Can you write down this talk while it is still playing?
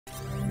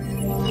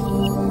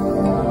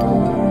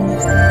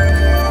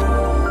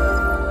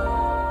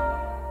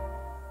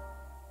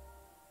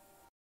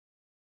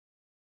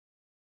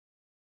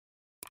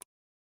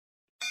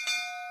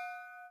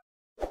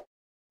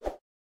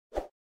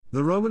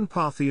The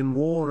Roman-Parthian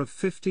War of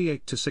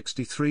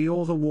 58–63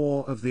 or the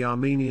War of the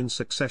Armenian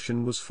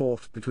Succession was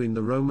fought between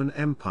the Roman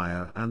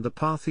Empire and the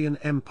Parthian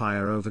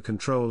Empire over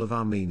control of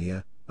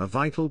Armenia, a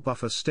vital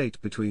buffer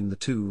state between the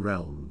two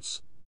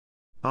realms.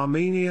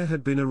 Armenia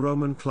had been a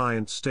Roman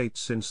client state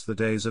since the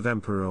days of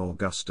Emperor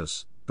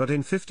Augustus, but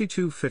in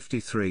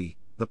 52–53,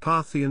 the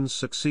Parthians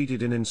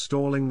succeeded in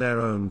installing their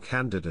own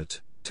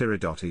candidate,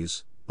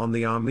 Tiridates, on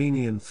the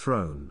Armenian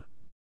throne.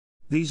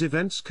 These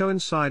events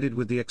coincided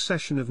with the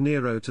accession of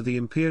Nero to the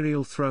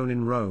imperial throne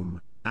in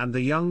Rome, and the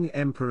young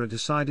emperor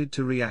decided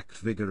to react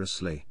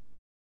vigorously.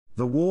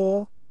 The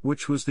war,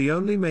 which was the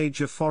only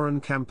major foreign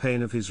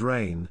campaign of his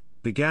reign,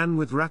 began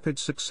with rapid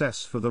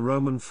success for the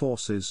Roman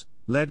forces,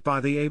 led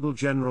by the able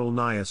general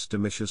Gnaeus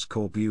Domitius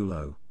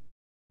Corbulo.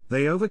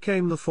 They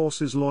overcame the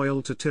forces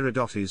loyal to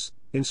Tiridates,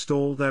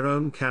 installed their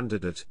own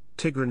candidate,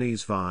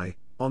 Tigranes V,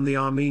 on the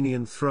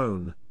Armenian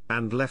throne,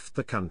 and left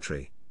the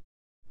country.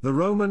 The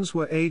Romans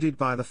were aided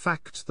by the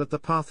fact that the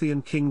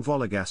Parthian king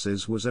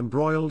Vologases was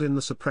embroiled in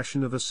the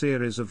suppression of a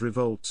series of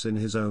revolts in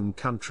his own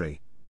country.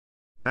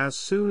 As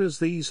soon as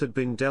these had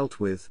been dealt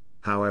with,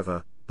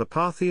 however, the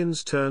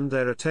Parthians turned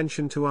their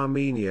attention to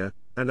Armenia,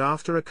 and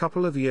after a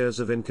couple of years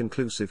of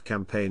inconclusive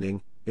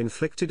campaigning,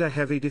 inflicted a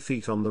heavy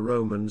defeat on the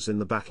Romans in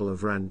the Battle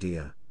of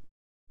Rhandeia.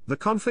 The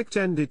conflict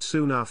ended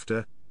soon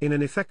after, in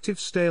an effective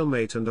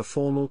stalemate and a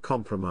formal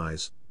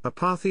compromise. A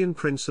Parthian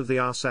prince of the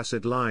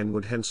Arsacid line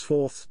would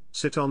henceforth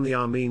sit on the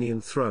Armenian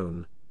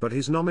throne, but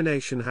his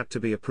nomination had to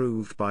be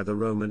approved by the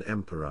Roman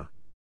emperor.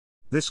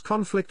 This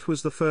conflict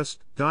was the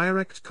first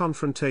direct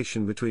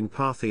confrontation between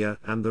Parthia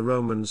and the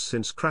Romans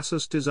since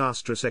Crassus'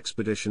 disastrous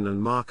expedition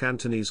and Mark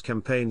Antony's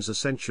campaigns a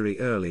century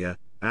earlier,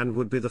 and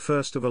would be the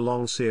first of a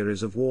long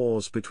series of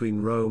wars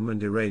between Rome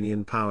and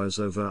Iranian powers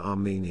over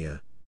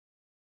Armenia.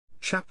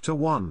 Chapter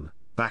 1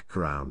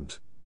 Background.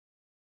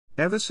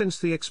 Ever since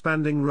the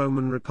expanding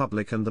Roman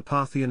Republic and the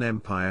Parthian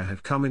Empire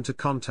had come into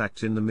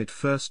contact in the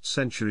mid-1st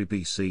century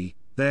BC,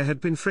 there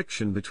had been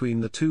friction between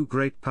the two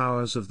great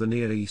powers of the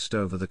Near East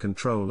over the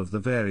control of the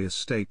various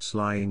states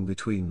lying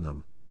between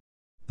them.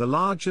 The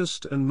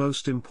largest and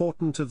most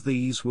important of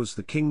these was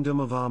the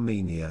Kingdom of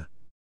Armenia.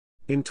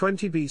 In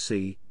 20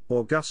 BC,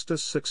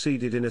 Augustus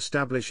succeeded in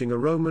establishing a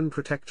Roman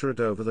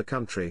protectorate over the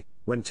country,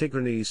 when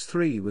Tigranes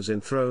III was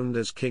enthroned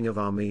as King of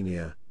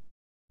Armenia.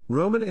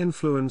 Roman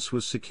influence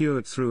was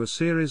secured through a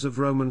series of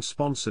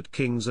Roman-sponsored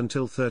kings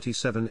until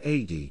 37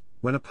 AD,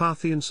 when a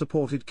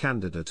Parthian-supported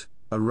candidate,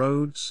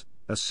 Rhodes,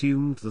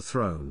 assumed the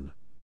throne.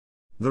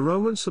 The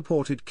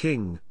Roman-supported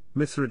king,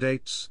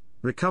 Mithridates,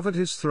 recovered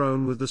his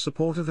throne with the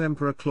support of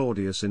Emperor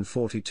Claudius in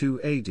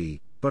 42 AD,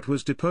 but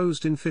was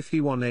deposed in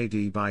 51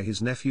 AD by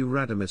his nephew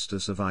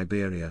Rhadamistus of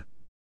Iberia.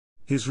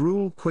 His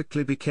rule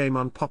quickly became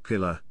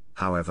unpopular,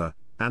 however,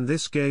 and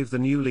this gave the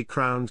newly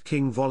crowned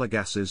King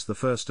Vologases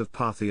I of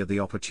Parthia the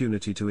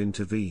opportunity to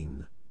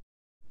intervene.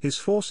 His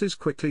forces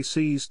quickly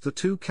seized the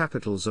two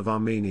capitals of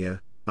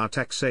Armenia,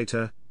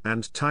 Artaxata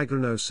and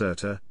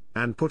Tigranocerta,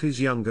 and put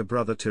his younger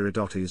brother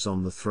Tiridates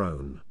on the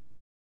throne.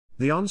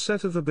 The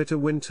onset of a bitter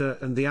winter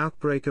and the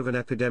outbreak of an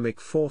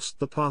epidemic forced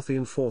the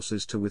Parthian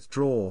forces to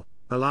withdraw,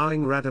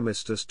 allowing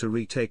Rhadamistus to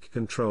retake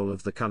control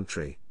of the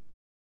country.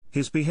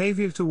 His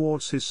behavior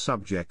towards his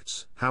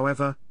subjects,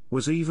 however,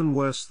 was even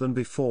worse than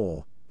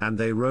before, and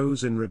they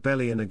rose in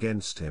rebellion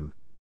against him.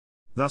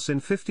 Thus in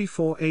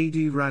 54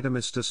 AD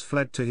Rhadamistus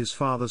fled to his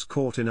father's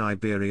court in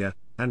Iberia,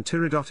 and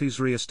Tiridates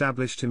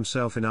re-established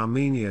himself in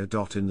Armenia.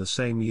 In the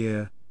same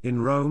year,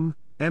 in Rome,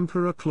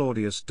 Emperor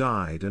Claudius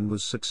died and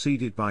was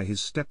succeeded by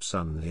his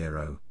stepson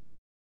Nero.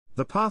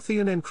 The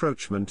Parthian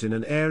encroachment in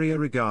an area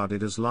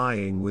regarded as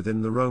lying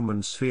within the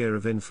Roman sphere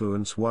of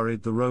influence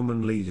worried the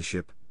Roman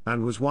leadership,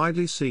 and was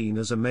widely seen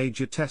as a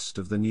major test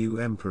of the new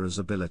emperor's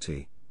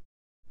ability.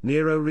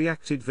 Nero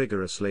reacted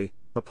vigorously,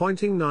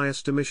 appointing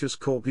Gnaeus Domitius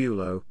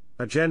Corbulo,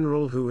 a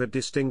general who had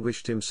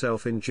distinguished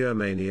himself in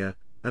Germania,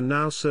 and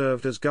now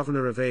served as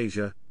governor of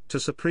Asia, to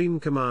supreme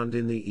command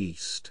in the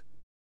east.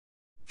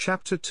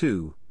 Chapter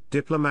 2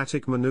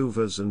 Diplomatic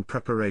Maneuvers and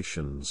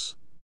Preparations.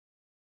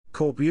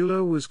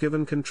 Corbulo was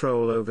given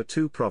control over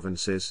two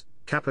provinces,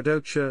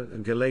 Cappadocia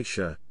and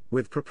Galatia,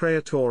 with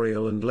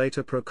propraetorial and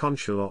later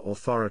proconsular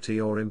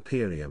authority or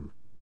imperium.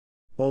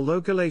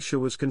 Although Galatia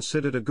was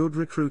considered a good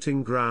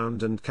recruiting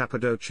ground and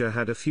Cappadocia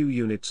had a few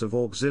units of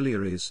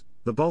auxiliaries,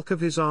 the bulk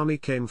of his army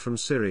came from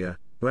Syria,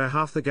 where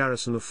half the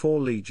garrison of 4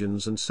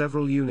 legions and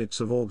several units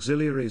of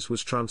auxiliaries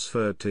was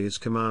transferred to his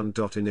command.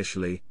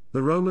 Initially,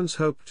 the Romans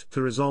hoped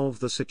to resolve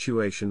the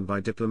situation by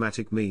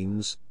diplomatic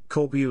means.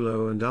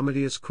 Corbulo and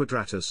Ammadius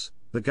Quadratus,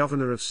 the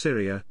governor of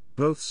Syria,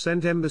 both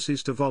sent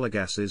embassies to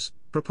Vologases,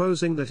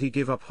 proposing that he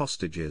give up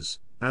hostages,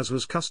 as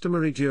was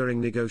customary during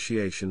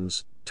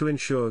negotiations, to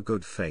ensure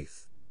good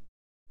faith.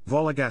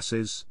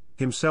 Vologases,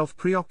 himself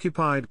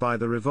preoccupied by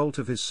the revolt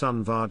of his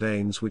son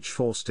Vardanes which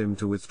forced him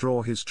to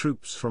withdraw his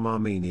troops from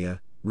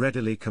Armenia,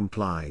 readily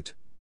complied.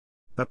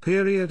 A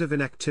period of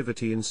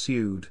inactivity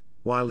ensued,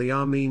 while the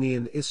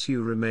Armenian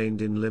issue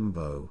remained in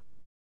limbo.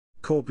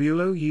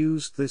 Corbulo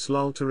used this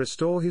lull to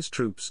restore his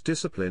troops'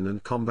 discipline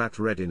and combat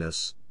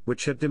readiness,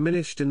 which had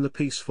diminished in the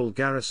peaceful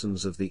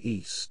garrisons of the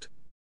east.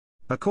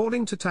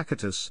 According to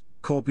Tacitus,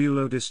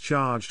 Corbulo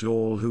discharged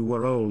all who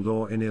were old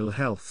or in ill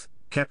health,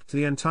 kept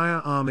the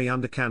entire army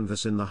under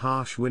canvas in the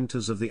harsh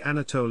winters of the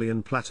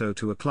Anatolian plateau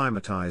to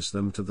acclimatize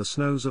them to the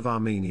snows of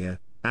Armenia,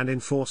 and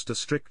enforced a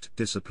strict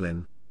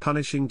discipline,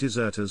 punishing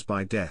deserters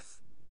by death.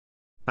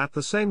 At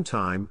the same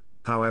time,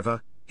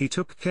 however, he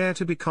took care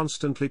to be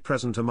constantly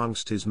present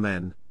amongst his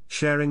men,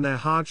 sharing their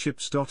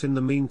hardships. In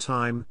the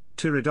meantime,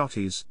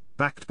 Tiridates,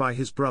 backed by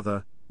his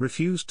brother,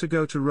 refused to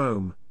go to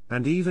Rome,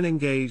 and even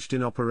engaged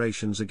in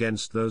operations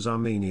against those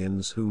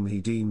Armenians whom he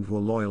deemed were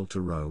loyal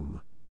to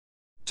Rome.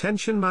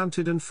 Tension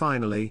mounted, and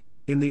finally,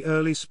 in the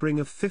early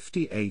spring of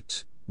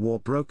 58, war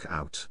broke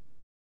out.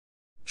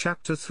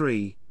 Chapter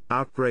 3,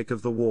 Outbreak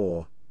of the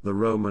War, the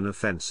Roman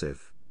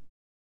Offensive.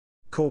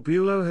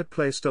 Corbulo had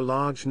placed a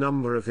large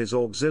number of his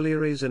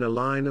auxiliaries in a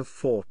line of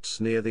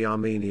forts near the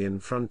Armenian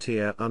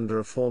frontier under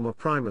a former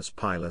primus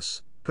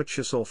pilus,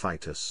 Purchas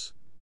Orphitus.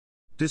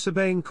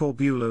 Disobeying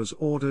Corbulo's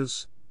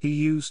orders, he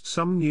used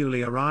some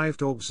newly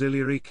arrived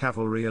auxiliary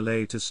cavalry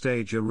alay to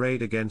stage a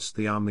raid against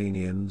the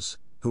Armenians,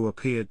 who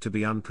appeared to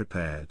be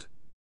unprepared.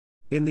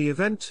 In the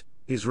event,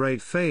 his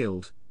raid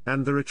failed,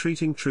 and the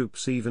retreating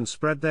troops even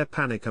spread their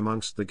panic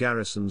amongst the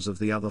garrisons of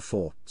the other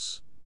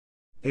forts.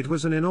 It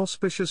was an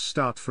inauspicious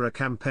start for a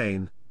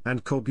campaign,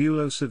 and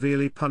Corbulo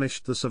severely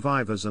punished the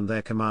survivors and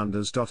their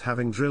commanders.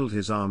 Having drilled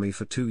his army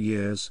for 2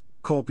 years,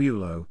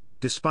 Corbulo,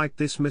 despite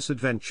this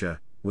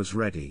misadventure, was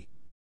ready.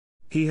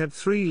 He had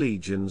 3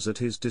 legions at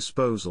his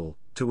disposal,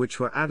 to which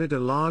were added a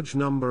large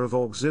number of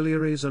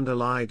auxiliaries and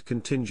allied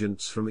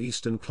contingents from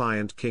eastern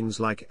client kings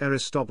like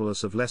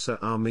Aristobulus of Lesser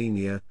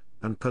Armenia,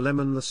 and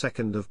Polemon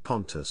II of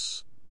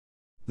Pontus.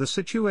 The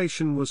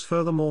situation was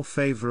furthermore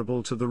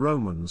favorable to the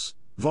Romans.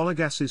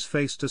 Vologases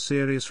faced a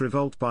serious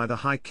revolt by the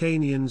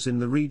Hyrcanians in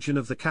the region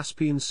of the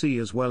Caspian Sea,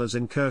 as well as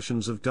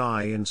incursions of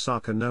Dai and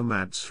Sarka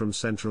nomads from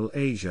Central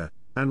Asia,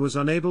 and was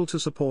unable to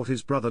support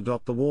his brother.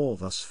 The war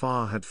thus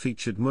far had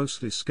featured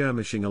mostly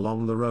skirmishing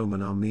along the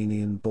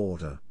Roman-Armenian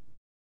border.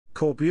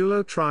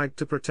 Corbulo tried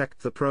to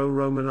protect the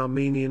pro-Roman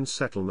Armenian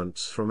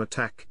settlements from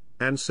attack,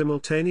 and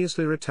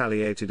simultaneously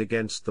retaliated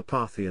against the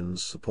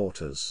Parthians'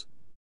 supporters.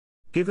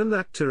 Given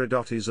that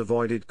Tiridates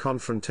avoided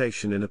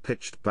confrontation in a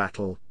pitched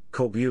battle,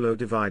 Corbulo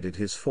divided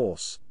his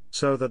force,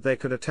 so that they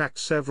could attack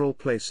several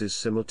places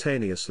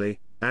simultaneously,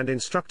 and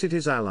instructed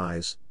his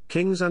allies,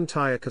 Kings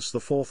Antiochus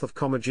IV of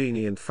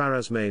Commagene and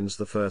Pharasmanes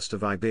I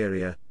of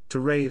Iberia, to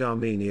raid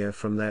Armenia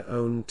from their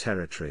own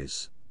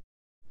territories.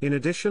 In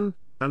addition,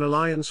 an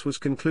alliance was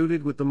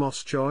concluded with the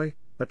Moschoi,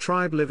 a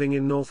tribe living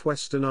in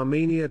northwestern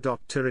Armenia.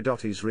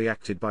 Tiridates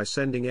reacted by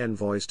sending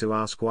envoys to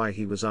ask why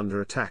he was under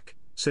attack,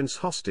 since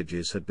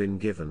hostages had been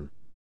given.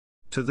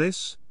 To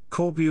this,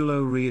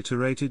 Corbulo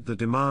reiterated the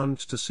demand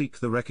to seek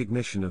the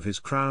recognition of his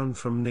crown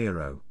from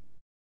Nero.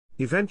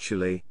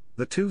 Eventually,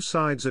 the two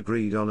sides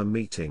agreed on a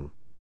meeting.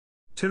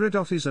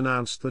 Tiridates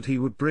announced that he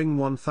would bring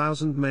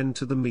 1,000 men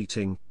to the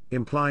meeting,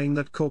 implying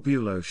that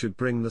Corbulo should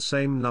bring the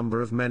same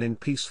number of men in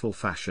peaceful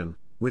fashion,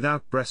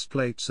 without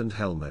breastplates and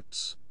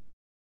helmets.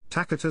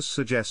 Tacitus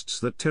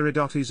suggests that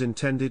Tiridates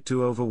intended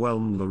to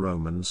overwhelm the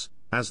Romans,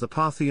 as the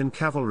Parthian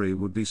cavalry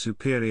would be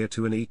superior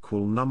to an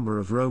equal number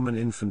of Roman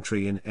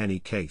infantry in any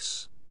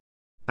case.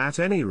 At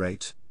any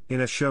rate,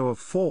 in a show of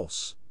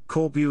force,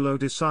 Corbulo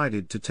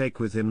decided to take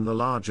with him the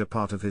larger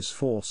part of his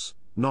force,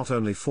 not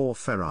only 4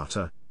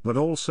 ferrata, but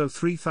also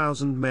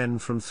 3,000 men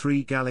from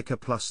 3 Gallica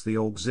plus the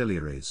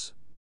auxiliaries.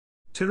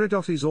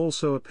 Tiridates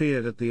also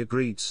appeared at the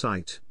agreed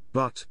site,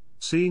 but,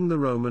 seeing the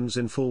Romans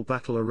in full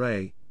battle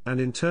array,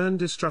 and in turn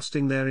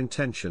distrusting their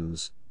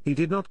intentions, he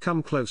did not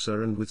come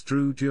closer and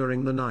withdrew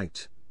during the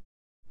night.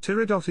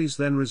 Tiridates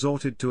then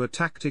resorted to a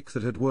tactic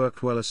that had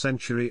worked well a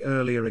century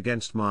earlier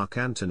against Mark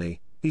Antony.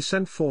 He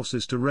sent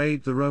forces to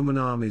raid the Roman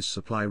army's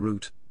supply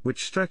route,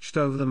 which stretched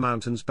over the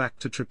mountains back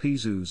to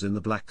Trapezus in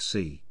the Black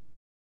Sea.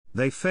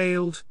 They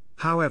failed,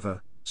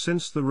 however,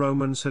 since the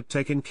Romans had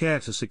taken care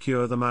to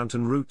secure the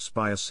mountain routes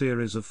by a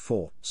series of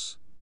forts.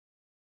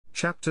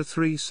 Chapter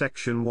 3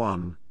 Section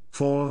 1,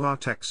 Fall of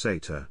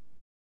Artaxata.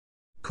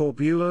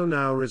 Corbulo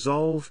now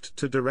resolved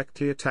to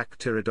directly attack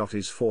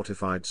Tiridates'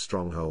 fortified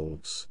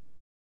strongholds.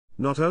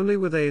 Not only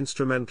were they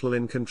instrumental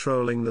in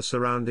controlling the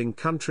surrounding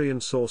country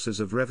and sources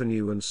of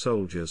revenue and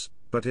soldiers,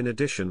 but in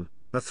addition,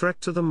 a threat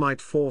to them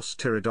might force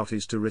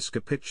Tiridates to risk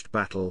a pitched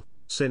battle,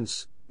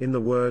 since, in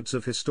the words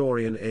of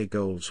historian A.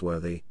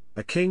 Goldsworthy,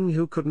 a king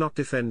who could not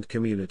defend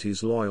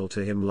communities loyal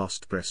to him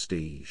lost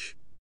prestige.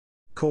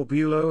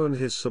 Corbulo and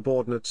his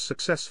subordinates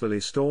successfully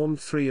stormed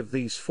 3 of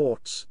these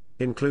forts,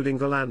 including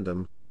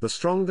Volandum, the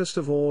strongest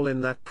of all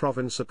in that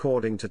province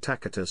according to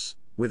Tacitus,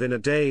 within a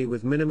day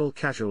with minimal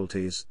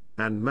casualties,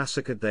 and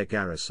massacred their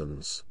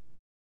garrisons.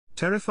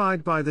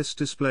 Terrified by this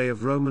display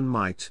of Roman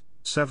might,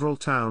 several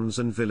towns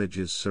and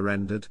villages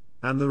surrendered,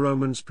 and the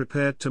Romans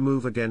prepared to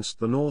move against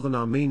the northern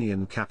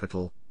Armenian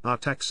capital,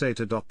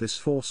 Artaxata. This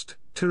forced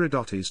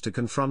Tiridates to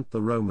confront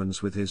the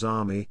Romans with his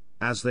army,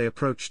 as they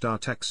approached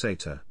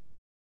Artaxata.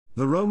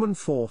 The Roman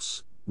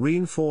force,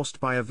 reinforced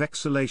by a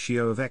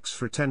vexillatio of ex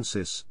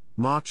Fretensis,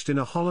 marched in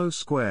a hollow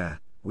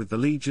square, with the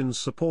legions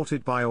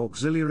supported by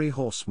auxiliary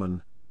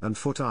horsemen and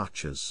foot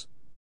archers.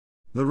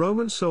 The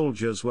Roman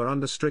soldiers were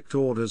under strict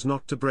orders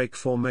not to break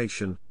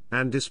formation,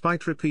 and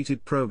despite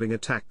repeated probing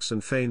attacks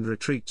and feigned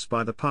retreats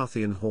by the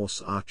Parthian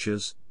horse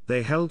archers,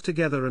 they held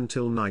together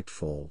until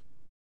nightfall.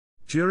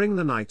 During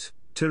the night,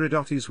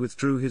 Tiridates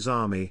withdrew his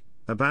army,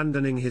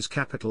 abandoning his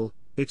capital.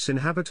 Its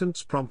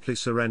inhabitants promptly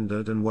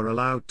surrendered and were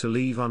allowed to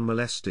leave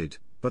unmolested,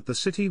 but the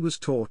city was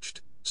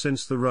torched,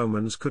 since the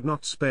Romans could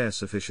not spare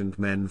sufficient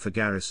men for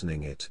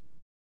garrisoning it.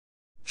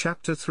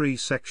 Chapter 3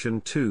 Section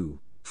 2,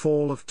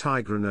 Fall of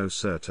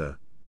Tigranocerta.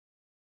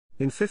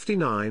 In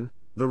 59,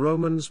 the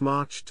Romans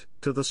marched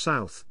to the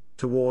south,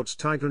 towards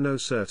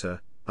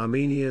Tigranocerta,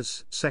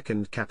 Armenia's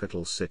second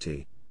capital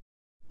city.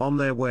 On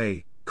their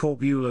way,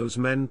 Corbulo's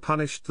men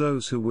punished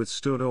those who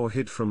withstood or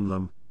hid from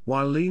them,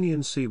 while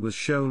leniency was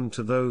shown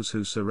to those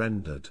who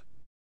surrendered.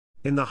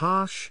 In the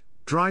harsh,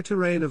 dry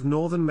terrain of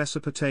northern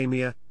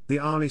Mesopotamia, the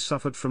army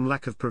suffered from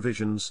lack of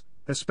provisions,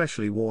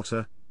 especially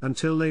water,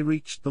 until they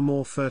reached the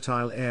more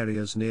fertile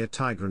areas near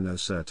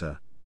Tigranocerta.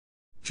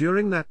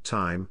 During that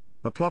time,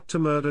 a plot to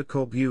murder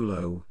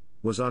Corbulo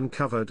was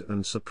uncovered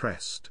and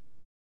suppressed.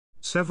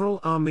 Several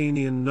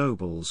Armenian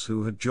nobles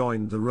who had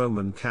joined the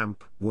Roman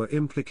camp were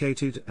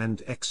implicated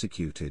and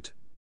executed.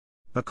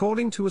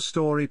 According to a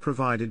story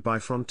provided by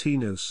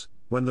Frontinus,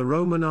 when the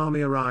Roman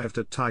army arrived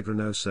at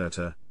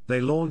Tigranocerta, they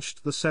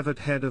launched the severed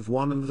head of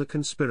one of the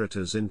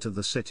conspirators into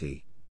the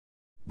city.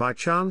 By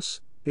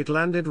chance, it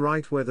landed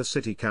right where the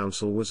city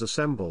council was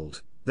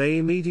assembled. They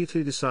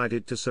immediately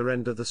decided to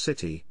surrender the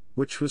city,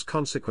 which was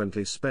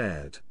consequently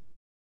spared.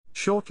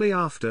 Shortly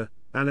after,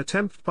 an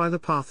attempt by the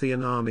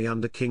Parthian army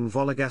under King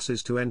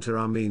Vologases to enter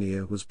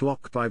Armenia was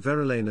blocked by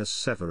Verilanus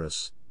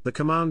Severus, the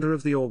commander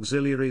of the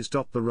auxiliaries.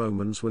 The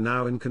Romans were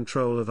now in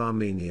control of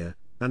Armenia,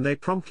 and they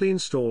promptly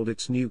installed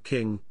its new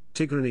king,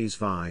 Tigranes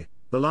V,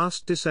 the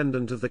last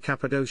descendant of the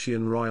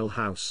Cappadocian royal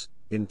house,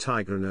 in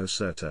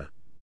Tigranocerta.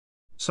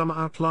 Some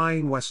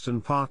outlying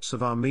western parts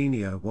of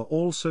Armenia were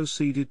also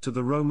ceded to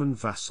the Roman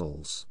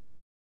vassals.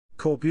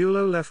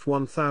 Corbulo left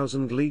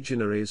 1,000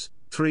 legionaries,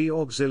 3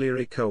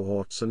 auxiliary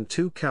cohorts and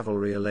 2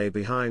 cavalry lay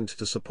behind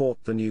to support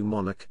the new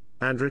monarch,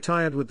 and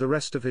retired with the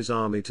rest of his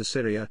army to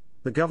Syria,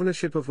 the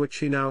governorship of which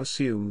he now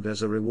assumed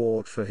as a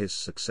reward for his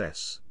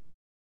success.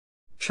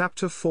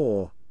 Chapter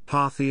 4,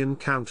 Parthian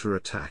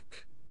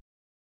Counterattack.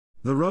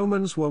 The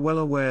Romans were well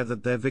aware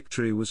that their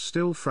victory was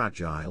still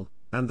fragile,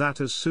 and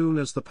that as soon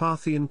as the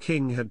Parthian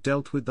king had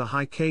dealt with the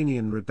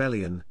Hyrcanian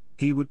rebellion,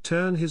 he would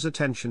turn his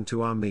attention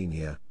to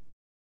Armenia.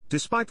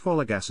 Despite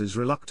Vologases'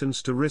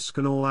 reluctance to risk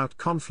an all-out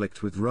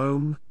conflict with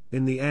Rome,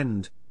 in the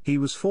end, he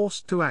was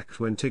forced to act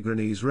when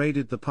Tigranes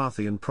raided the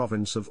Parthian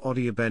province of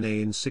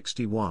Odiabene in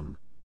 61.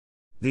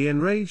 The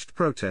enraged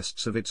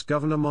protests of its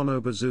governor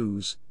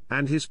Monobazus,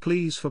 and his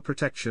pleas for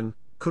protection,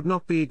 could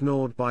not be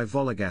ignored by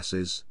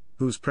Vologases,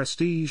 whose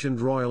prestige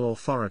and royal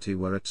authority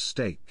were at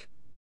stake.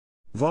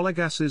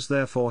 Vologases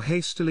therefore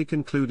hastily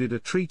concluded a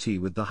treaty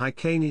with the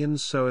Hyrcanians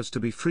so as to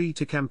be free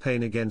to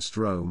campaign against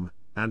Rome,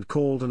 and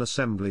called an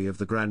assembly of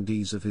the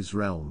grandees of his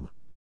realm.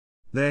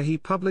 There he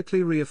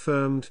publicly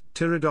reaffirmed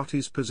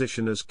Tiridates'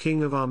 position as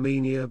king of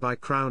Armenia by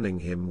crowning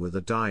him with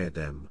a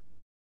diadem.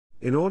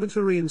 In order to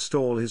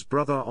reinstall his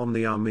brother on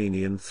the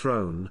Armenian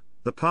throne,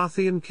 the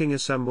Parthian king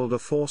assembled a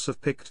force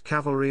of picked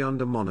cavalry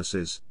under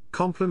Monaces,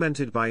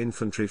 complemented by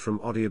infantry from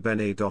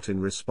Odiabene. In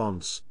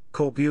response,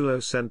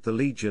 Corbulo sent the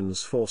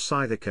legions 4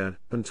 Scythica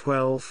and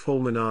 12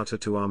 Fulminata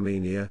to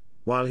Armenia,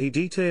 while he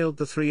detailed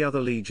the 3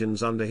 other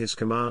legions under his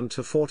command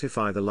to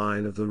fortify the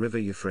line of the river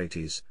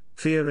Euphrates,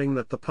 fearing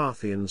that the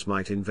Parthians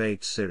might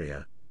invade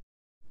Syria.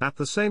 At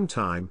the same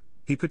time,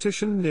 he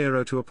petitioned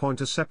Nero to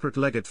appoint a separate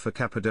legate for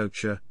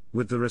Cappadocia,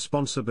 with the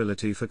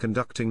responsibility for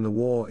conducting the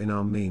war in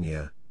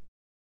Armenia.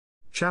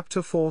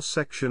 Chapter 4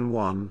 Section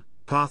 1,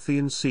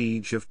 Parthian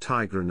Siege of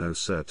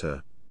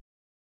Tigranocerta.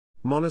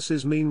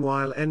 Monaces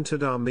meanwhile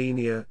entered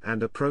Armenia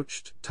and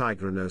approached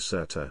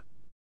Tigranocerta.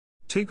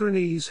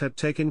 Tigranes had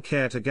taken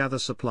care to gather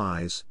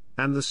supplies,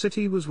 and the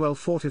city was well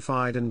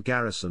fortified and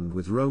garrisoned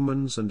with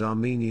Romans and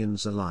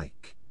Armenians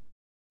alike.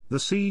 The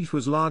siege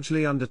was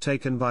largely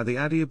undertaken by the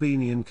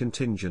Adiabenian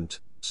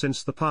contingent,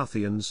 since the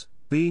Parthians,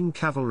 being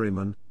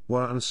cavalrymen,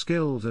 were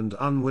unskilled and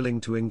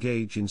unwilling to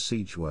engage in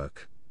siege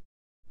work.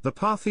 The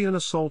Parthian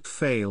assault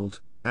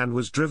failed, and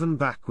was driven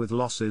back with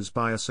losses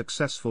by a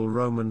successful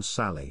Roman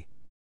sally.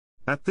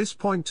 At this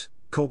point,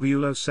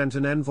 Corbulo sent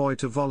an envoy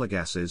to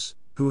Vologases,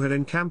 who had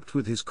encamped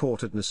with his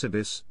court at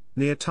Nisibis,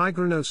 near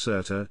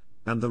Tigranocerta,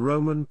 and the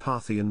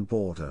Roman-Parthian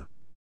border.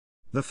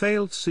 The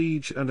failed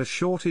siege and a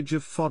shortage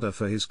of fodder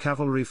for his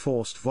cavalry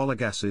forced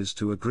Vologases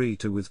to agree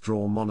to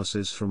withdraw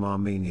Monaces from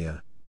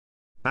Armenia.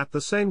 At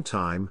the same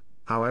time,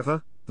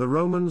 however, the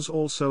Romans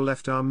also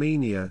left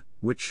Armenia,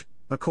 which,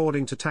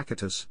 according to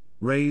Tacitus,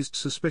 raised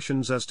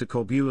suspicions as to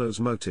Corbulo's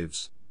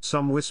motives.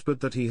 Some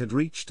whispered that he had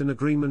reached an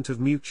agreement of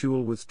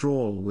mutual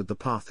withdrawal with the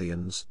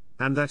Parthians,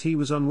 and that he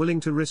was unwilling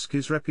to risk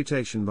his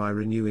reputation by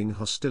renewing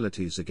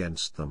hostilities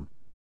against them.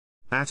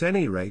 At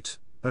any rate,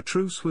 a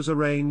truce was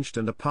arranged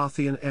and a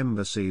Parthian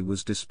embassy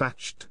was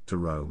dispatched to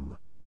Rome.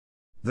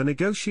 The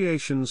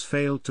negotiations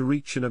failed to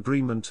reach an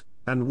agreement,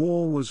 and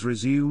war was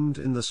resumed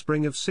in the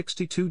spring of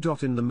 62.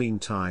 In the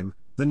meantime,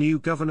 the new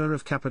governor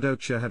of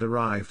Cappadocia had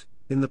arrived,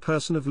 in the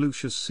person of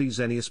Lucius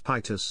Caesenius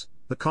Paetus,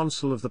 the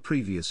consul of the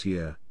previous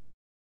year.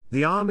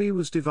 The army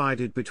was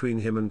divided between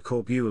him and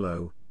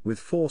Corbulo, with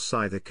 4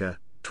 Scythica,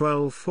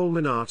 12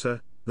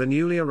 Fulminata, the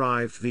newly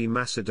arrived V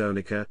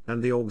Macedonica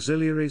and the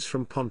auxiliaries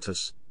from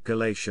Pontus,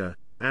 Galatia,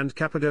 and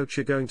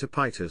Cappadocia going to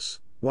Paetus,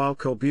 while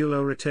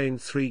Corbulo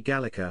retained 3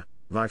 Gallica,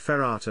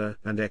 Viferata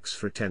and Ex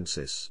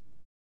Fretensis.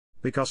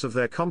 Because of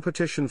their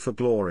competition for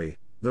glory,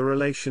 the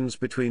relations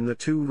between the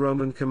 2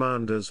 Roman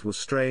commanders were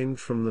strained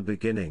from the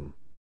beginning.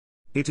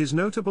 It is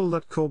notable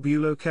that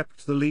Corbulo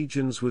kept the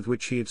legions with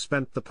which he had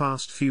spent the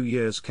past few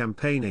years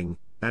campaigning,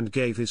 and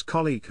gave his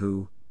colleague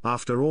who,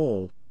 after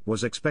all,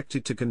 was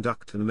expected to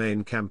conduct the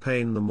main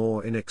campaign the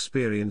more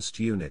inexperienced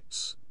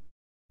units.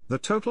 The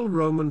total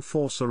Roman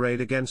force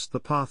arrayed against the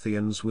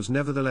Parthians was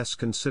nevertheless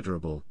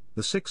considerable.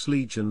 The 6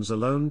 legions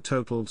alone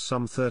totaled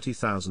some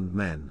 30,000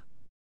 men.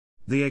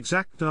 The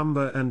exact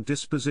number and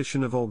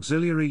disposition of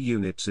auxiliary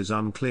units is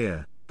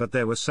unclear, but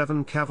there were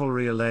 7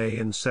 cavalry alae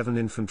and 7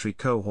 infantry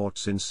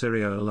cohorts in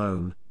Syria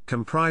alone,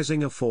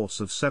 comprising a force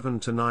of 7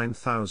 to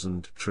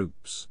 9,000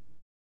 troops.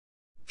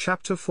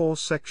 Chapter 4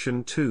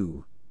 Section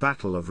 2,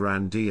 Battle of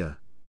Rhandeia.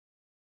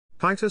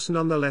 Paetus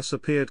nonetheless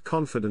appeared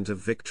confident of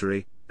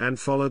victory, and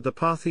followed the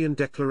Parthian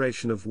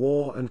declaration of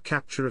war and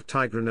capture of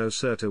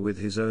Tigranocerta with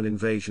his own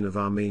invasion of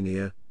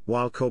Armenia,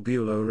 while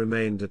Corbulo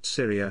remained at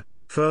Syria,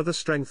 further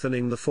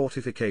strengthening the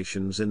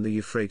fortifications in the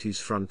Euphrates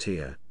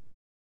frontier.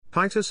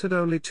 Paetus had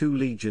only 2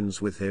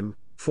 legions with him,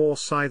 4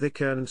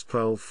 Scythica and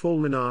 12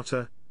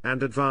 Fulminata,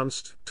 and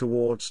advanced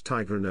towards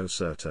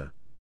Tigranocerta.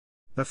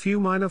 A few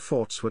minor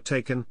forts were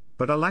taken,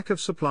 but a lack of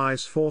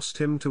supplies forced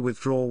him to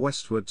withdraw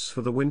westwards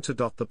for the winter.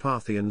 The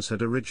Parthians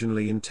had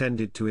originally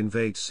intended to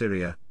invade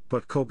Syria,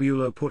 but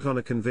Corbulo put on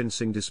a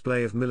convincing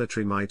display of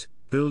military might,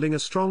 building a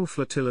strong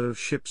flotilla of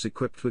ships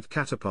equipped with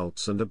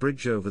catapults and a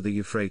bridge over the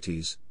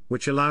Euphrates,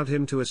 which allowed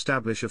him to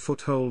establish a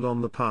foothold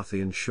on the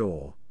Parthian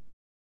shore.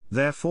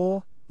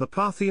 Therefore, the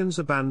Parthians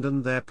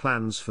abandoned their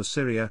plans for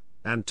Syria,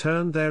 and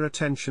turned their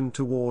attention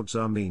towards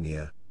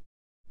Armenia.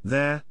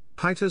 There,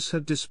 Paetus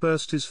had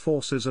dispersed his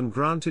forces and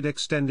granted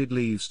extended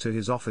leaves to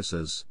his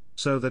officers,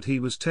 so that he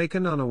was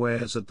taken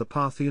unawares at the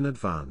Parthian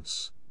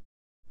advance.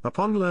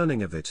 Upon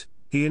learning of it,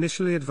 he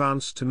initially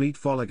advanced to meet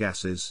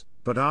Vologases,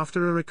 but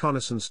after a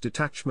reconnaissance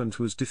detachment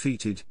was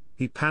defeated,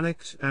 he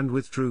panicked and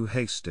withdrew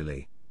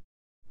hastily.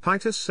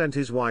 Paetus sent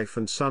his wife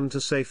and son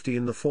to safety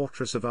in the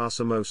fortress of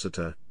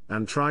Arsamosata,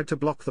 and tried to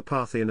block the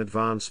Parthian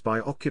advance by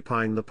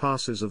occupying the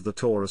passes of the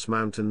Taurus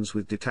mountains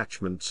with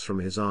detachments from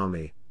his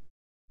army.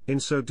 In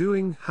so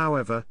doing,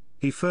 however,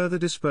 he further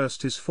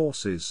dispersed his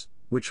forces,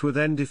 which were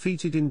then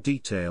defeated in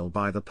detail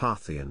by the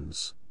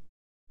Parthians.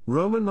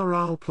 Roman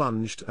morale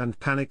plunged and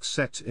panic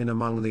set in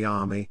among the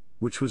army,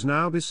 which was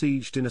now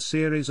besieged in a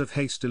series of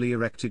hastily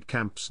erected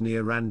camps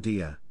near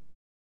Rhandeia.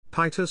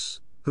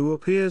 Paetus, who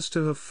appears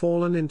to have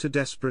fallen into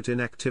desperate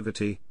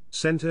inactivity,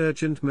 sent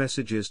urgent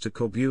messages to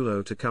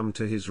Corbulo to come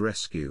to his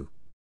rescue.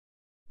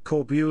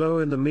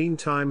 Corbulo in the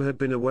meantime had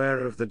been aware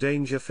of the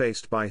danger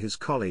faced by his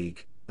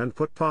colleague, and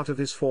put part of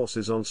his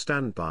forces on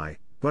standby,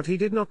 but he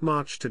did not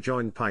march to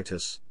join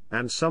Paetus,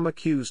 and some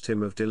accused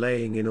him of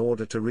delaying in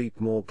order to reap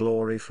more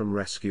glory from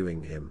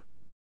rescuing him.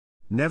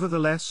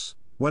 Nevertheless,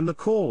 when the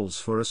calls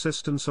for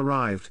assistance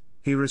arrived,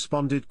 he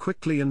responded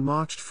quickly and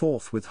marched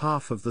forth with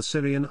half of the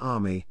Syrian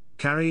army,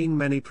 carrying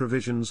many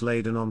provisions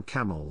laden on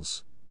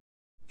camels.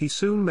 He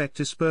soon met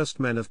dispersed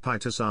men of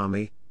Paetus'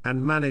 army,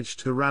 and managed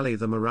to rally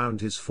them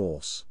around his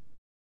force.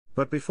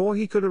 But before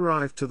he could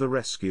arrive to the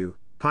rescue,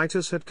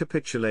 Paetus had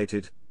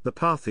capitulated. The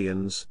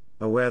Parthians,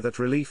 aware that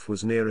relief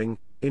was nearing,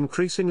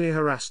 increasingly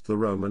harassed the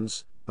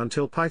Romans,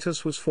 until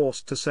Paetus was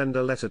forced to send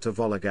a letter to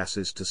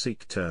Vologases to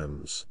seek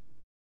terms.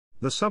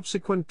 The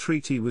subsequent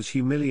treaty was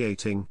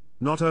humiliating.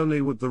 Not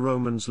only would the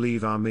Romans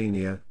leave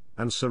Armenia,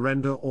 and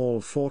surrender all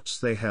forts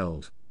they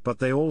held, but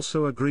they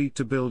also agreed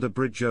to build a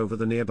bridge over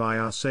the nearby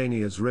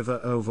Arsanias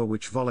River over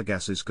which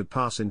Vologases could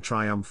pass in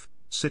triumph,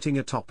 sitting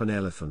atop an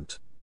elephant.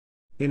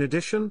 In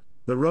addition,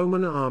 the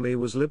Roman army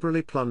was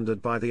liberally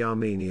plundered by the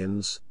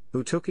Armenians,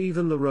 who took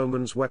even the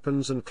Romans'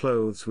 weapons and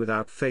clothes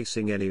without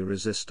facing any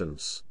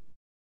resistance.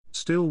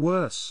 Still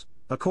worse,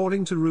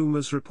 according to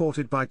rumors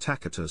reported by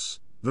Tacitus,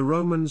 the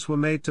Romans were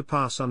made to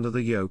pass under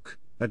the yoke,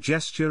 a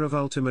gesture of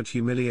ultimate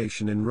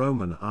humiliation in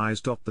Roman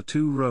eyes. The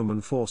 2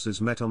 Roman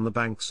forces met on the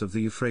banks of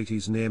the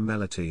Euphrates near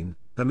Melitene,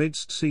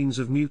 amidst scenes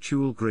of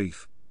mutual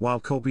grief, while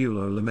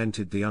Corbulo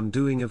lamented the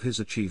undoing of his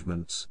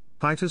achievements.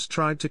 Paetus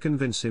tried to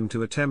convince him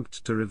to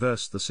attempt to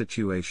reverse the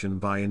situation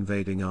by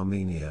invading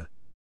Armenia.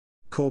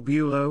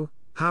 Corbulo,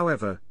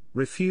 however,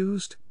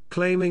 refused,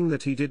 claiming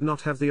that he did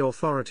not have the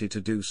authority to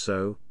do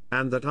so,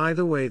 and that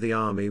either way the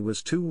army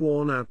was too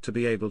worn out to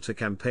be able to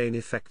campaign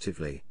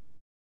effectively.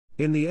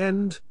 In the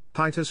end,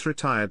 Paetus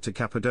retired to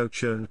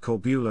Cappadocia and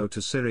Corbulo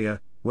to Syria,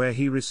 where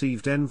he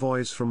received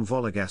envoys from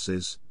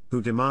Vologases,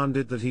 who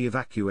demanded that he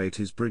evacuate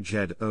his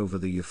bridgehead over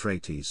the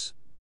Euphrates.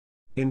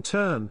 In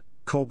turn,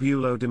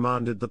 Corbulo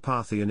demanded the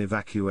Parthian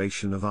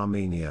evacuation of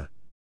Armenia.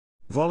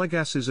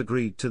 Vologases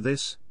agreed to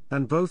this,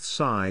 and both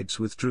sides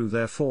withdrew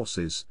their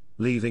forces,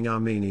 leaving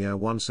Armenia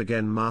once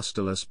again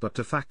masterless but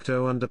de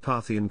facto under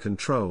Parthian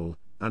control,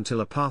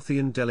 until a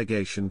Parthian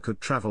delegation could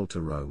travel to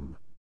Rome.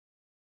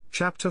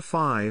 Chapter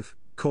 5,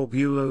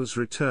 Corbulo's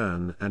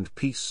Return and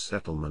Peace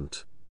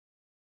Settlement.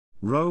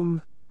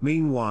 Rome,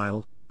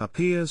 meanwhile,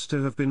 appears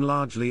to have been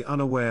largely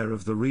unaware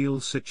of the real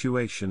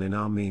situation in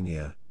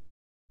Armenia.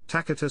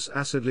 Tacitus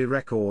acidly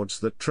records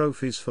that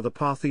trophies for the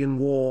Parthian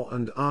War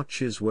and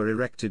arches were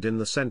erected in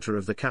the center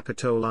of the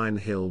Capitoline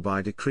Hill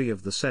by decree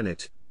of the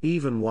Senate,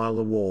 even while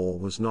the war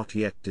was not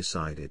yet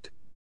decided.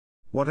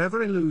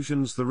 Whatever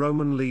illusions the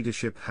Roman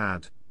leadership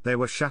had, they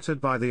were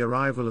shattered by the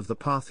arrival of the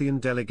Parthian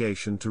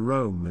delegation to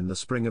Rome in the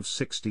spring of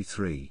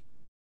 63.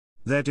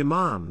 Their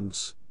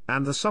demands,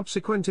 and the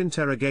subsequent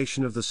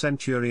interrogation of the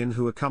centurion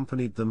who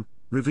accompanied them,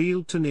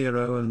 revealed to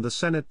Nero and the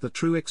Senate the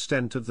true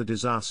extent of the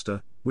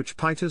disaster, which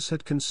Paetus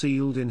had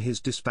concealed in his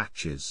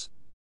dispatches.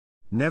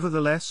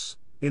 Nevertheless,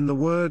 in the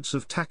words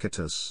of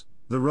Tacitus,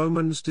 the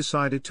Romans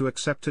decided to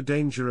accept a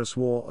dangerous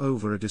war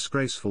over a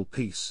disgraceful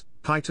peace.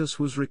 Paetus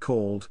was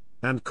recalled,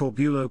 and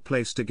Corbulo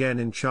placed again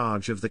in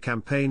charge of the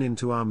campaign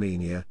into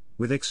Armenia,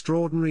 with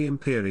extraordinary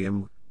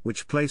imperium,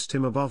 which placed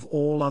him above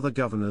all other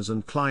governors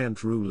and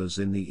client rulers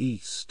in the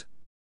east.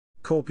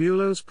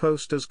 Corbulo's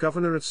post as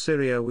governor of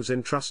Syria was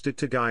entrusted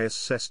to Gaius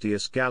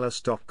Cestius Gallus.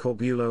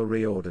 Corbulo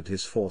reordered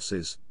his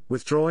forces,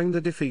 withdrawing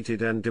the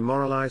defeated and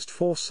demoralized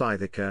 4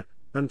 Scythica,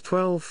 and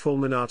 12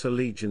 Fulminata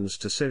legions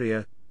to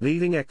Syria,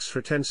 leaving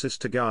Exfratensis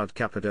to guard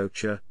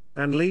Cappadocia,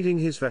 and leading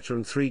his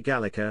veteran 3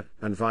 Gallica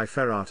and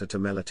Viferata to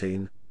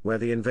Melitene, where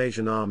the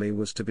invasion army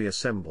was to be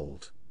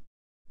assembled.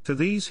 To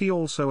these he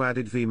also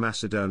added V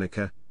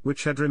Macedonica,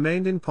 which had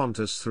remained in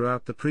Pontus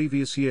throughout the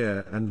previous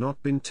year and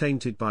not been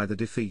tainted by the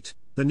defeat,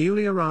 the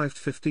newly arrived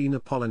 15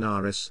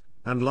 Apollinaris,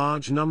 and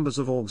large numbers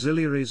of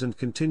auxiliaries and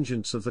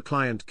contingents of the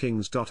client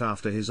kings.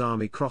 After his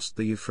army crossed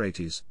the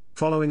Euphrates,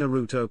 following a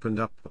route opened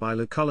up by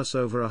Lucullus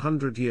over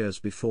 100 years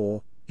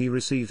before, he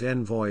received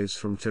envoys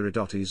from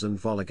Tiridates and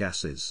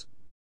Vologases.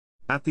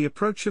 At the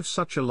approach of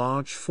such a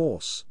large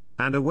force,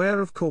 and aware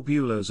of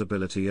Corbulo's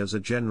ability as a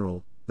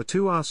general, the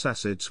 2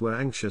 Arsacids were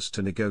anxious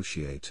to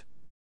negotiate.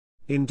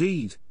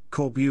 Indeed,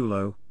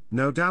 Corbulo,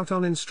 no doubt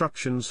on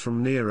instructions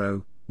from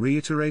Nero,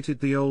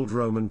 reiterated the old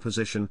Roman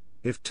position: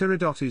 if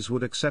Tiridates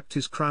would accept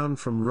his crown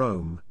from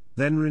Rome,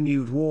 then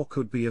renewed war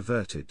could be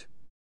averted.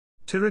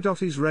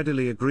 Tiridates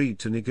readily agreed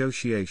to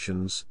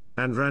negotiations,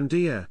 and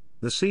Rhandeia,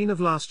 the scene of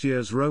last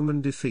year's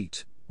Roman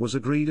defeat, was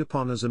agreed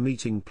upon as a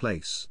meeting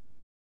place.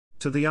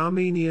 To the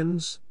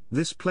Armenians,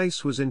 this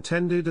place was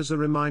intended as a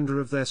reminder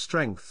of their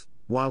strength,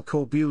 while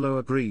Corbulo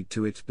agreed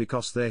to it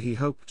because there he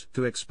hoped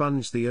to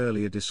expunge the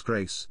earlier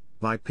disgrace,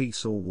 by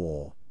peace or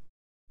war.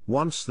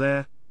 Once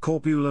there,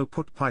 Corbulo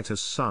put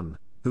Paetus' son,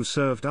 who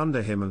served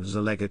under him as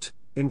a legate,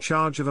 in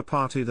charge of a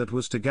party that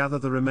was to gather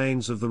the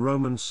remains of the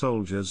Roman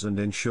soldiers and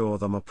ensure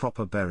them a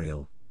proper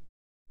burial.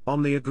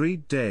 On the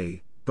agreed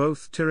day,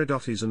 both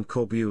Tiridates and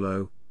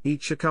Corbulo,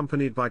 each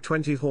accompanied by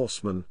 20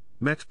 horsemen,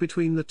 met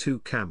between the 2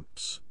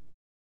 camps.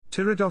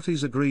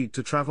 Tiridates agreed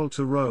to travel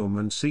to Rome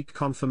and seek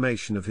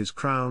confirmation of his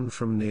crown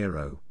from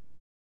Nero.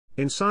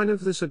 In sign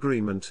of this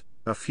agreement,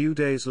 a few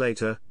days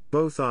later,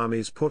 both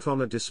armies put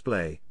on a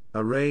display,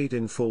 arrayed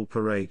in full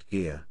parade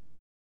gear.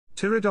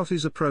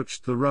 Tiridates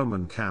approached the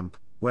Roman camp,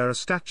 where a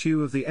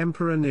statue of the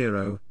Emperor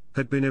Nero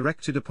had been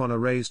erected upon a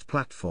raised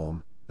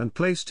platform, and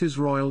placed his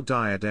royal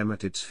diadem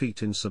at its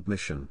feet in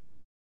submission.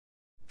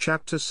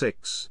 Chapter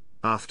 6,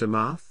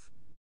 Aftermath.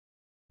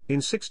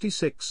 In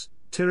 66,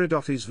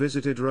 Tiridates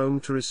visited Rome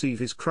to receive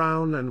his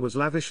crown and was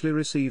lavishly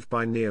received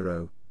by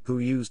Nero, who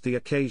used the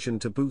occasion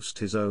to boost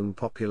his own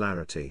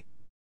popularity.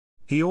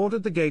 He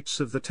ordered the gates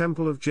of the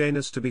Temple of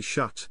Janus to be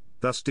shut,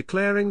 thus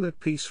declaring that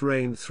peace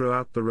reigned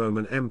throughout the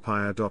Roman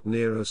Empire.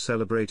 Nero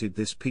celebrated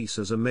this peace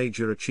as a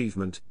major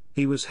achievement.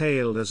 He was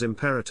hailed as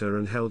imperator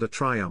and held a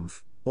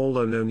triumph,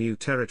 although no new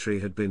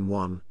territory had been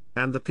won,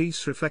 and the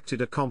peace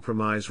reflected a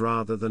compromise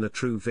rather than a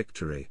true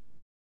victory.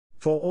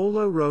 For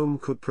although Rome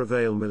could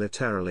prevail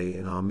militarily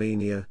in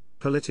Armenia,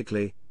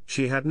 politically,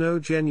 she had no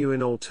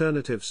genuine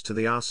alternatives to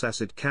the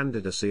Arsacid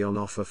candidacy on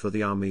offer for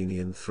the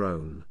Armenian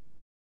throne.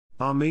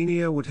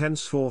 Armenia would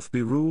henceforth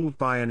be ruled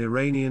by an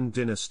Iranian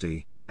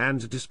dynasty,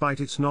 and despite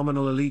its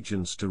nominal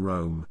allegiance to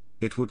Rome,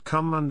 it would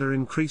come under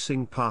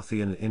increasing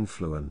Parthian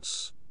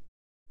influence.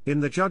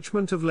 In the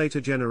judgment of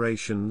later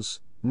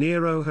generations,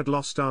 Nero had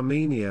lost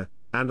Armenia,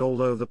 and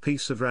although the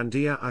Peace of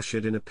Rhandeia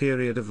ushered in a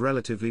period of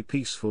relatively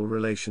peaceful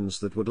relations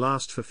that would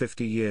last for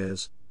 50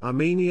 years,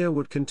 Armenia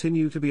would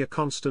continue to be a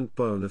constant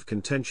bone of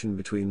contention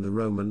between the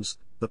Romans,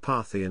 the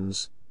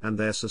Parthians, and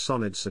their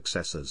Sassanid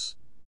successors.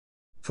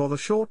 For the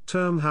short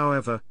term,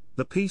 however,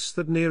 the peace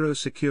that Nero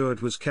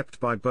secured was kept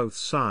by both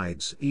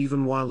sides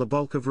even while the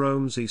bulk of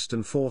Rome's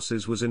eastern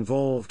forces was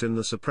involved in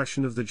the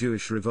suppression of the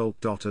Jewish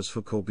revolt. As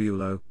for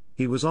Corbulo,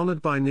 He was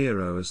honored by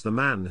Nero as the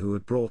man who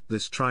had brought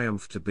this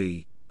triumph to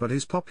be, but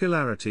his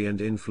popularity and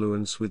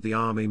influence with the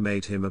army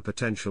made him a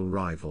potential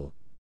rival.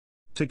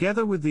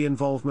 Together with the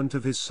involvement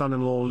of his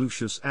son-in-law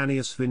Lucius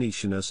Annius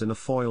Venetianus in a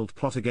foiled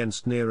plot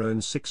against Nero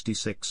in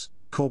 66,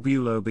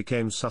 Corbulo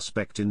became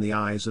suspect in the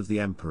eyes of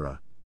the emperor.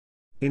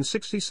 In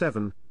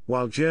 67,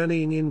 while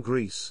journeying in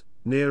Greece,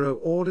 Nero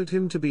ordered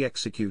him to be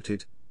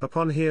executed.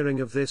 Upon hearing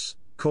of this,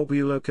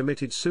 Corbulo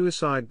committed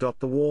suicide. The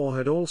war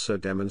had also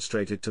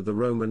demonstrated to the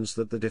Romans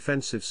that the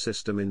defensive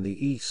system in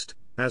the east,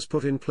 as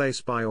put in place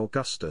by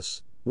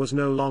Augustus, was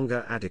no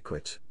longer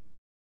adequate.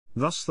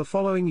 Thus the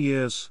following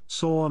years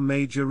saw a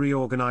major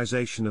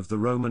reorganization of the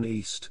Roman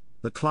East.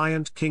 The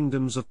client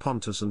kingdoms of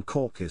Pontus and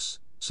Colchis,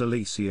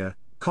 Cilicia,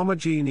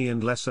 Commagene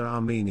and Lesser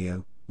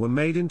Armenia, were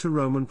made into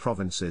Roman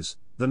provinces,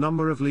 the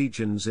number of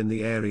legions in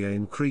the area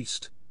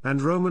increased, and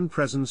Roman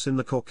presence in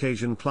the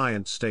Caucasian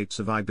client states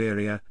of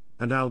Iberia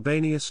and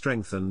Albania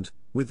strengthened,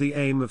 with the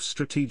aim of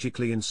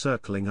strategically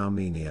encircling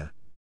Armenia.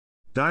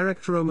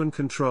 Direct Roman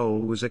control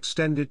was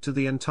extended to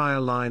the entire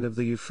line of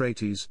the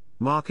Euphrates,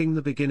 marking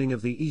the beginning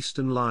of the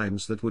eastern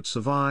lines that would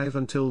survive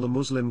until the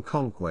Muslim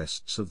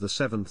conquests of the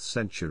 7th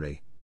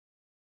century.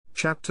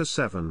 Chapter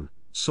 7,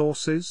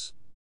 Sources.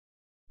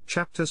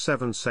 Chapter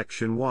 7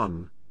 Section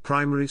 1,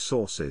 Primary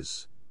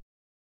Sources.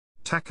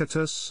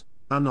 Tacitus,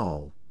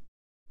 Annal.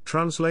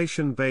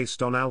 Translation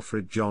based on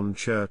Alfred John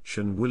Church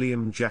and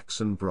William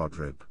Jackson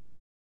Brodrib.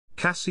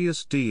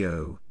 Cassius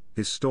Dio,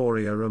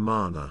 Historia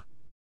Romana.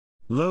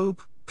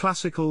 Loeb,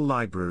 Classical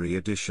Library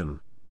Edition.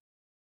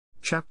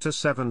 Chapter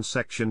 7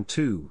 Section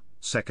 2,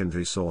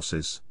 Secondary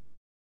Sources.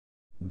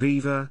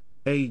 Beaver,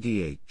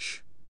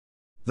 A.D.H.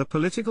 The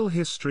Political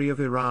History of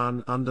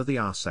Iran under the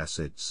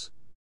Arsacids.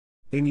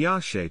 In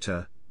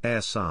Yashata,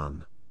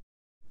 Ehsan.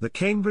 The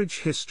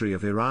Cambridge History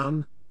of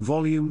Iran,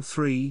 Volume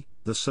 3,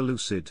 The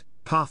Seleucid,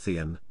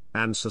 Parthian,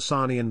 and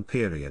Sasanian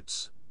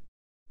Periods.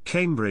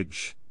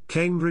 Cambridge,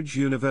 Cambridge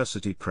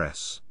University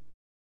Press.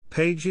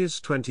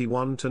 Pages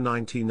 21 to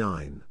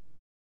 99.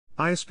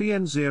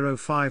 ISBN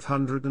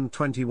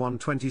 0521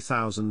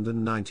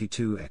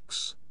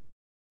 20092-X.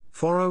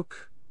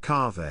 Forouk,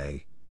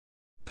 Kaveh.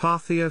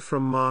 Parthia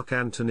from Mark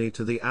Antony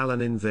to the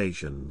Alan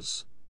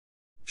Invasions.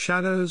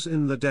 Shadows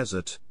in the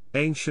Desert,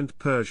 Ancient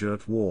Persia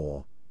at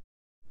War.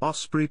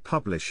 Osprey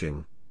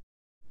Publishing.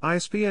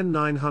 ISBN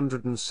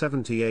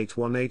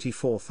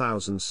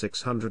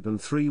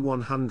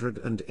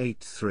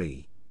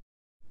 978-184-603-108-3.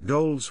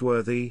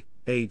 Goldsworthy,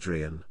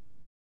 Adrian.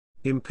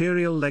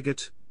 Imperial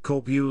Legate,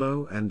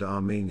 Corbulo and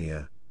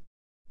Armenia.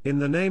 In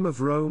the Name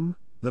of Rome,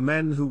 The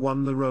Men Who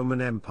Won the Roman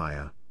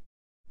Empire.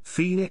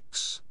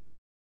 Phoenix.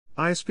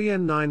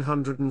 ISBN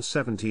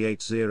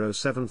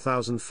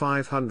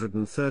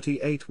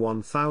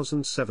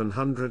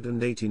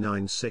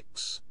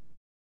 978-07538-1789-6.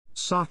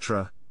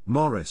 Sartre,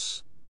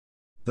 Maurice.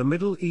 The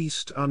Middle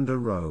East under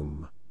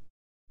Rome.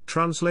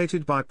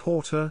 Translated by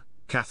Porter,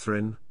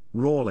 Catherine,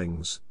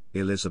 Rawlings,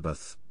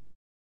 Elizabeth.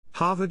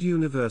 Harvard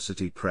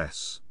University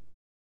Press.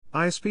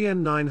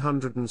 ISBN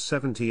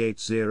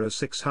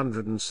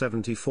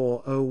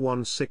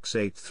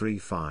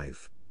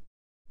 978-0674-016-835.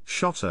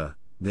 Schotter,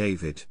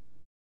 David.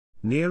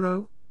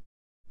 Nero?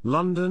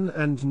 London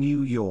and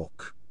New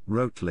York,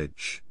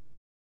 Routledge.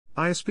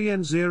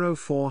 ISBN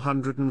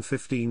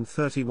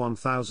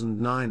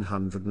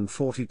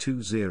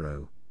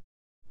 0415-31942-0.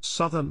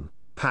 Southern,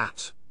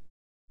 Pat.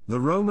 The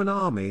Roman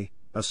Army,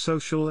 A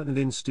Social and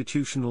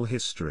Institutional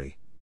History.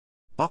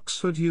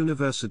 Oxford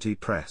University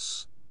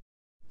Press.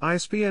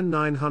 ISBN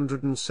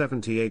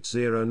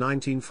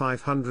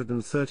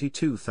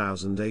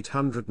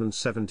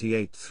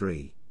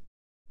 978-019-532-878-3.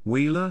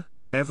 Wheeler,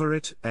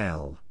 Everett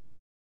L.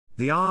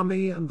 The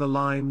Army and the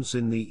Limes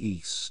in the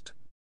East.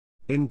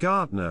 In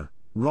Gardner,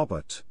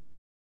 Robert.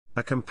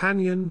 A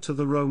Companion to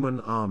the Roman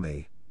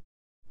Army.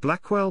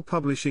 Blackwell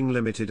Publishing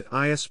Limited.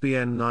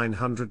 ISBN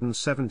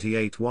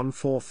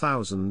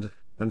 978-14000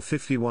 and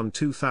 51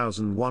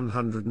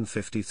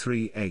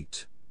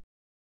 2153-8.